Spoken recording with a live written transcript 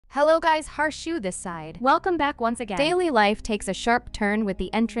Hello guys, Harshu this side. Welcome back once again. Daily life takes a sharp turn with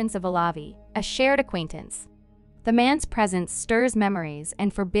the entrance of Olavi, a shared acquaintance. The man's presence stirs memories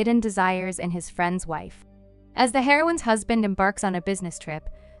and forbidden desires in his friend's wife. As the heroine's husband embarks on a business trip,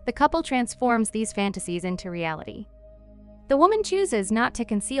 the couple transforms these fantasies into reality. The woman chooses not to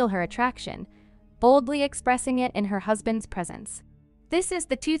conceal her attraction, boldly expressing it in her husband's presence. This is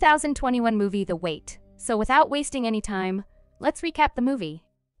the 2021 movie The Wait, so without wasting any time, let's recap the movie.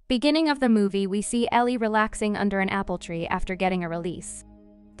 Beginning of the movie, we see Ellie relaxing under an apple tree after getting a release.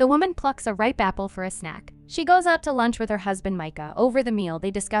 The woman plucks a ripe apple for a snack. She goes out to lunch with her husband Micah. Over the meal,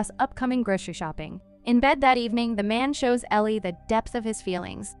 they discuss upcoming grocery shopping. In bed that evening, the man shows Ellie the depth of his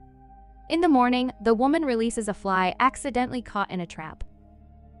feelings. In the morning, the woman releases a fly accidentally caught in a trap.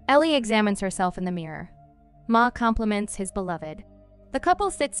 Ellie examines herself in the mirror. Ma compliments his beloved. The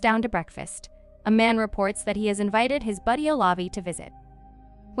couple sits down to breakfast. A man reports that he has invited his buddy Olavi to visit.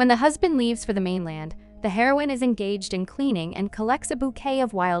 When the husband leaves for the mainland, the heroine is engaged in cleaning and collects a bouquet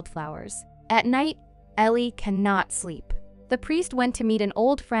of wildflowers. At night, Ellie cannot sleep. The priest went to meet an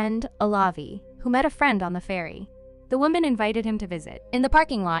old friend, Olavi, who met a friend on the ferry. The woman invited him to visit. In the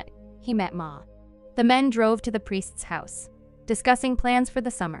parking lot, he met Ma. The men drove to the priest's house, discussing plans for the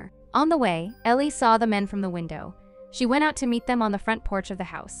summer. On the way, Ellie saw the men from the window. She went out to meet them on the front porch of the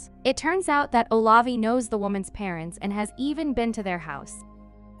house. It turns out that Olavi knows the woman's parents and has even been to their house.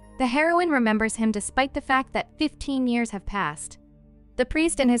 The heroine remembers him despite the fact that 15 years have passed. The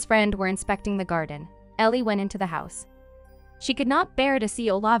priest and his friend were inspecting the garden. Ellie went into the house. She could not bear to see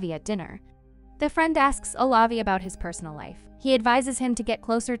Olavi at dinner. The friend asks Olavi about his personal life. He advises him to get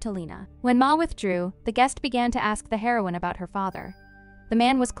closer to Lena. When Ma withdrew, the guest began to ask the heroine about her father. The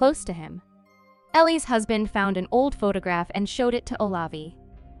man was close to him. Ellie's husband found an old photograph and showed it to Olavi.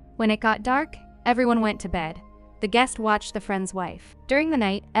 When it got dark, everyone went to bed. The guest watched the friend's wife. During the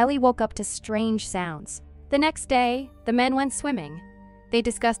night, Ellie woke up to strange sounds. The next day, the men went swimming. They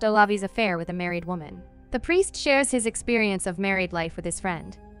discussed Olavi's affair with a married woman. The priest shares his experience of married life with his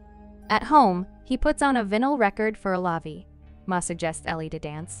friend. At home, he puts on a vinyl record for Olavi. Ma suggests Ellie to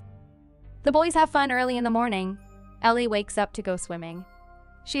dance. The boys have fun early in the morning. Ellie wakes up to go swimming.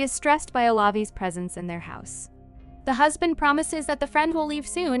 She is stressed by Olavi's presence in their house. The husband promises that the friend will leave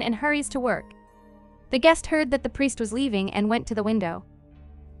soon and hurries to work. The guest heard that the priest was leaving and went to the window.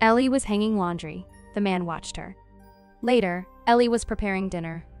 Ellie was hanging laundry. The man watched her. Later, Ellie was preparing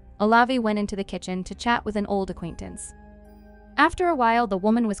dinner. Olavi went into the kitchen to chat with an old acquaintance. After a while, the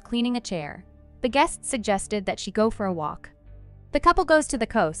woman was cleaning a chair. The guest suggested that she go for a walk. The couple goes to the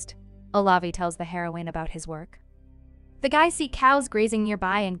coast. Olavi tells the heroine about his work. The guys see cows grazing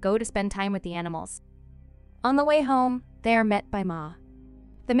nearby and go to spend time with the animals. On the way home, they are met by Ma.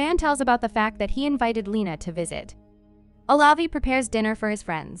 The man tells about the fact that he invited Lena to visit. Olavi prepares dinner for his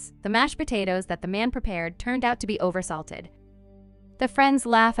friends. The mashed potatoes that the man prepared turned out to be oversalted. The friends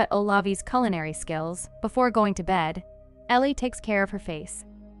laugh at Olavi's culinary skills. Before going to bed, Ellie takes care of her face.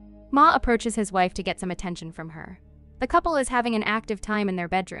 Ma approaches his wife to get some attention from her. The couple is having an active time in their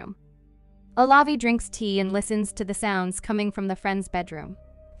bedroom. Olavi drinks tea and listens to the sounds coming from the friend's bedroom.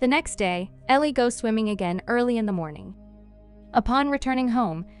 The next day, Ellie goes swimming again early in the morning. Upon returning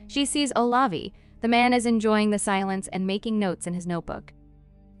home, she sees Olavi. The man is enjoying the silence and making notes in his notebook.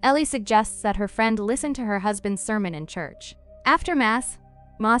 Ellie suggests that her friend listen to her husband's sermon in church. After Mass,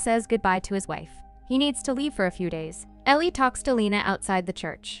 Ma says goodbye to his wife. He needs to leave for a few days. Ellie talks to Lena outside the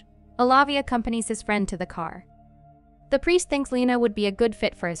church. Olavi accompanies his friend to the car. The priest thinks Lena would be a good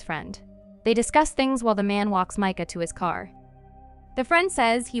fit for his friend. They discuss things while the man walks Micah to his car. The friend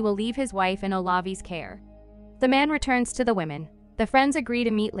says he will leave his wife in Olavi's care. The man returns to the women. The friends agree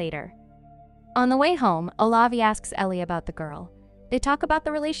to meet later. On the way home, Olavi asks Ellie about the girl. They talk about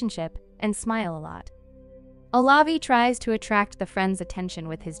the relationship and smile a lot. Olavi tries to attract the friend's attention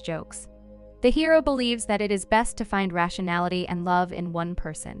with his jokes. The hero believes that it is best to find rationality and love in one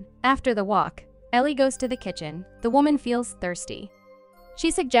person. After the walk, Ellie goes to the kitchen. The woman feels thirsty.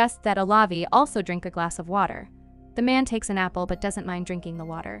 She suggests that Olavi also drink a glass of water. The man takes an apple but doesn't mind drinking the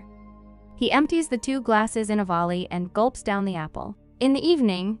water. He empties the 2 glasses in a volley and gulps down the apple. In the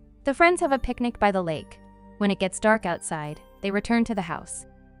evening, the friends have a picnic by the lake. When it gets dark outside, they return to the house.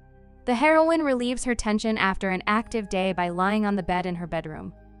 The heroine relieves her tension after an active day by lying on the bed in her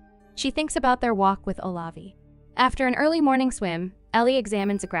bedroom. She thinks about their walk with Olavi. After an early morning swim, Ellie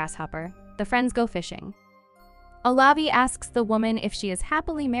examines a grasshopper. The friends go fishing. Olavi asks the woman if she is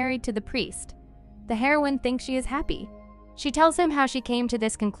happily married to the priest. The heroine thinks she is happy. She tells him how she came to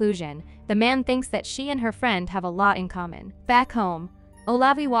this conclusion. The man thinks that she and her friend have a lot in common. Back home,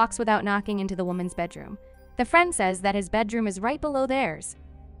 Olavi walks without knocking into the woman's bedroom. The friend says that his bedroom is right below theirs.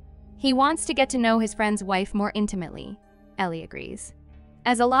 He wants to get to know his friend's wife more intimately. Ellie agrees.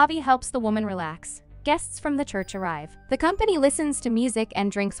 As Olavi helps the woman relax, guests from the church arrive. The company listens to music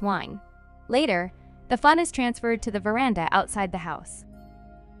and drinks wine. Later, the fun is transferred to the veranda outside the house.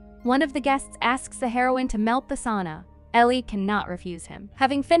 One of the guests asks the heroine to melt the sauna. Ellie cannot refuse him.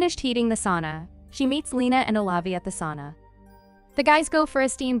 Having finished heating the sauna, she meets Lena and Olavi at the sauna. The guys go for a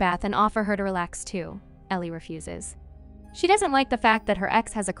steam bath and offer her to relax too. Ellie refuses. She doesn't like the fact that her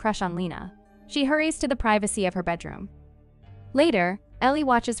ex has a crush on Lena. She hurries to the privacy of her bedroom. Later, Ellie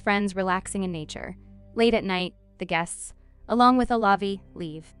watches friends relaxing in nature. Late at night, the guests, along with Olavi,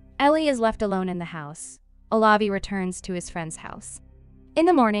 leave. Ellie is left alone in the house. Olavi returns to his friend's house. In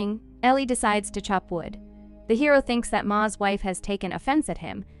the morning, Ellie decides to chop wood. The hero thinks that Ma's wife has taken offense at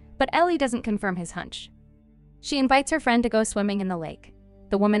him, but Ellie doesn't confirm his hunch. She invites her friend to go swimming in the lake.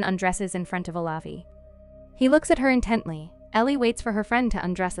 The woman undresses in front of Olavi. He looks at her intently. Ellie waits for her friend to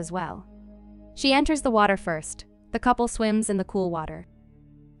undress as well. She enters the water first. The couple swims in the cool water.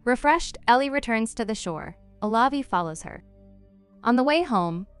 Refreshed, Ellie returns to the shore. Olavi follows her. On the way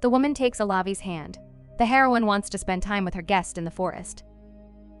home, the woman takes Olavi's hand. The heroine wants to spend time with her guest in the forest.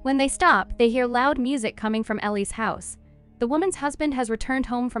 When they stop, they hear loud music coming from Ellie's house. The woman's husband has returned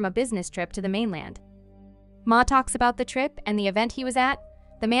home from a business trip to the mainland. Ma talks about the trip and the event he was at.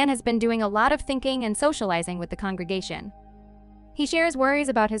 The man has been doing a lot of thinking and socializing with the congregation. He shares worries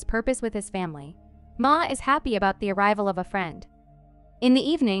about his purpose with his family. Ma is happy about the arrival of a friend. In the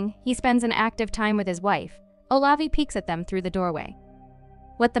evening, he spends an active time with his wife. Olavi peeks at them through the doorway.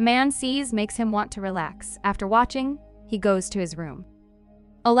 What the man sees makes him want to relax. After watching, he goes to his room.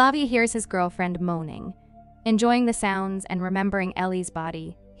 Olavi hears his girlfriend moaning. Enjoying the sounds and remembering Ellie's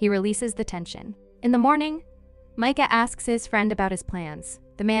body, he releases the tension. In the morning, Micah asks his friend about his plans.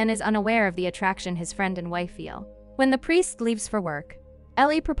 The man is unaware of the attraction his friend and wife feel. When the priest leaves for work,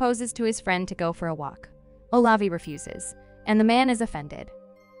 Ellie proposes to his friend to go for a walk. Olavi refuses, and the man is offended.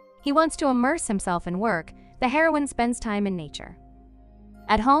 He wants to immerse himself in work. The heroine spends time in nature.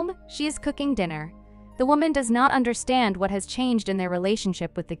 At home, she is cooking dinner. The woman does not understand what has changed in their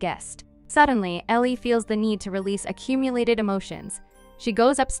relationship with the guest. Suddenly, Ellie feels the need to release accumulated emotions. She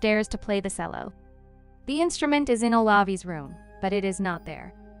goes upstairs to play the cello. The instrument is in Olavi's room, but it is not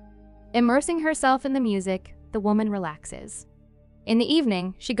there. Immersing herself in the music, the woman relaxes. In the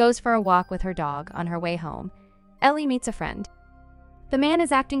evening, she goes for a walk with her dog. On her way home, Ellie meets a friend. The man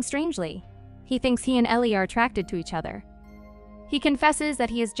is acting strangely. He thinks he and Ellie are attracted to each other. He confesses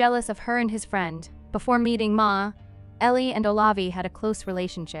that he is jealous of her and his friend. Before meeting Ma, Ellie and Olavi had a close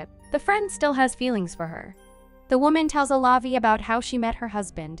relationship. The friend still has feelings for her. The woman tells Olavi about how she met her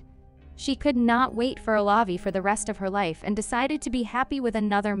husband. She could not wait for Olavi for the rest of her life and decided to be happy with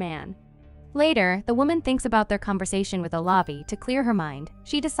another man. Later, the woman thinks about their conversation with Olavi. To clear her mind,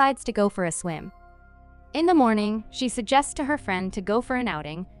 she decides to go for a swim. In the morning, she suggests to her friend to go for an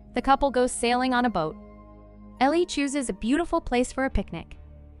outing. The couple goes sailing on a boat. Ellie chooses a beautiful place for a picnic.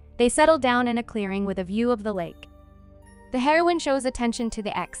 They settle down in a clearing with a view of the lake. The heroine shows attention to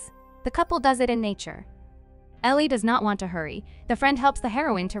the ex. The couple does it in nature. Ellie does not want to hurry. The friend helps the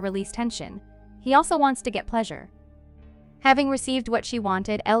heroine to release tension. He also wants to get pleasure. Having received what she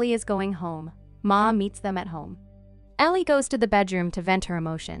wanted, Ellie is going home. Ma meets them at home. Ellie goes to the bedroom to vent her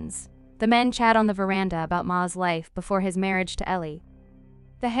emotions. The men chat on the veranda about Ma's life before his marriage to Ellie.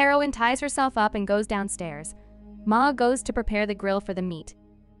 The heroine ties herself up and goes downstairs. Ma goes to prepare the grill for the meat.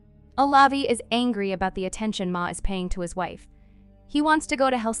 Olavi is angry about the attention Ma is paying to his wife. He wants to go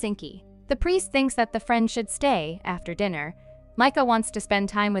to Helsinki. The priest thinks that the friend should stay after dinner. Micah wants to spend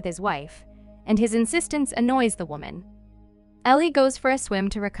time with his wife, and his insistence annoys the woman. Ellie goes for a swim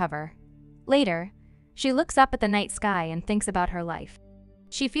to recover. Later, she looks up at the night sky and thinks about her life.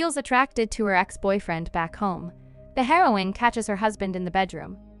 She feels attracted to her ex-boyfriend back home. The heroine catches her husband in the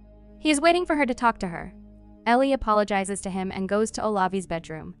bedroom. He is waiting for her to talk to her. Ellie apologizes to him and goes to Olavi's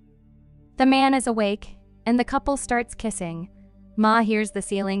bedroom. The man is awake, and the couple starts kissing. Ma hears the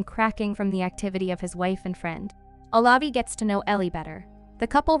ceiling cracking from the activity of his wife and friend. Olavi gets to know Ellie better. The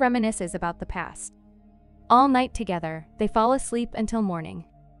couple reminisces about the past. All night together, they fall asleep until morning.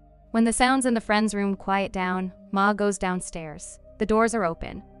 When the sounds in the friend's room quiet down, Ma goes downstairs. The doors are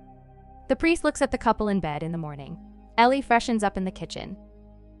open. The priest looks at the couple in bed in the morning. Ellie freshens up in the kitchen.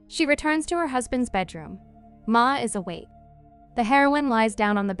 She returns to her husband's bedroom. Ma is awake. The heroine lies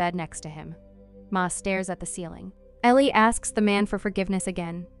down on the bed next to him. Ma stares at the ceiling. Ellie asks the man for forgiveness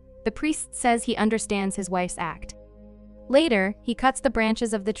again. The priest says he understands his wife's act. Later, he cuts the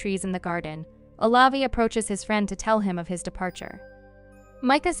branches of the trees in the garden. Olavi approaches his friend to tell him of his departure.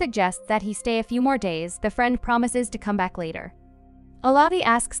 Micah suggests that he stay a few more days. The friend promises to come back later. Olavi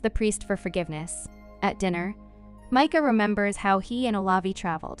asks the priest for forgiveness. At dinner, Micah remembers how he and Olavi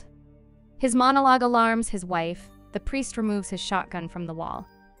traveled. His monologue alarms his wife. The priest removes his shotgun from the wall.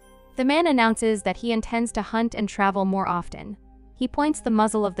 The man announces that he intends to hunt and travel more often. He points the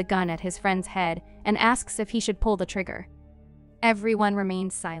muzzle of the gun at his friend's head and asks if he should pull the trigger. Everyone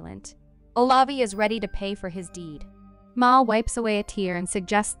remains silent. Olavi is ready to pay for his deed. Ma wipes away a tear and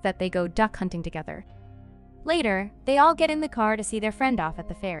suggests that they go duck hunting together. Later, they all get in the car to see their friend off at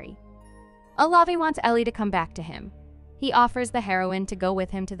the ferry. Olavi wants Ellie to come back to him. He offers the heroine to go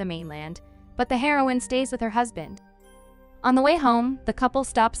with him to the mainland, but the heroine stays with her husband. On the way home, the couple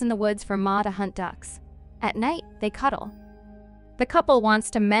stops in the woods for Ma to hunt ducks. At night, they cuddle. The couple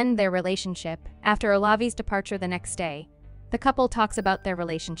wants to mend their relationship. After Olavi's departure the next day, the couple talks about their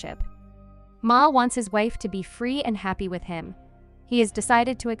relationship. Ma wants his wife to be free and happy with him. He has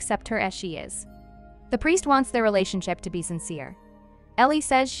decided to accept her as she is. The priest wants their relationship to be sincere. Ellie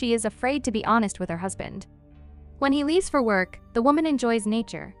says she is afraid to be honest with her husband. When he leaves for work, the woman enjoys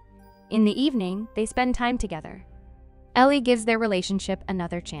nature. In the evening, they spend time together. Ellie gives their relationship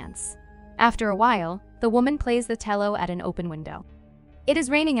another chance. After a while, the woman plays the cello at an open window. It is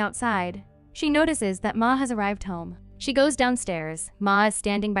raining outside. She notices that Ma has arrived home. She goes downstairs. Ma is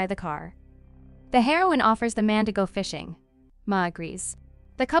standing by the car. The heroine offers the man to go fishing. Ma agrees.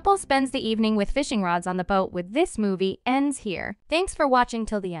 The couple spends the evening with fishing rods on the boat. With this movie ends here. Thanks for watching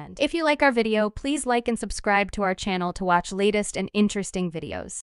till the end. If you like our video, please like and subscribe to our channel to watch latest and interesting videos.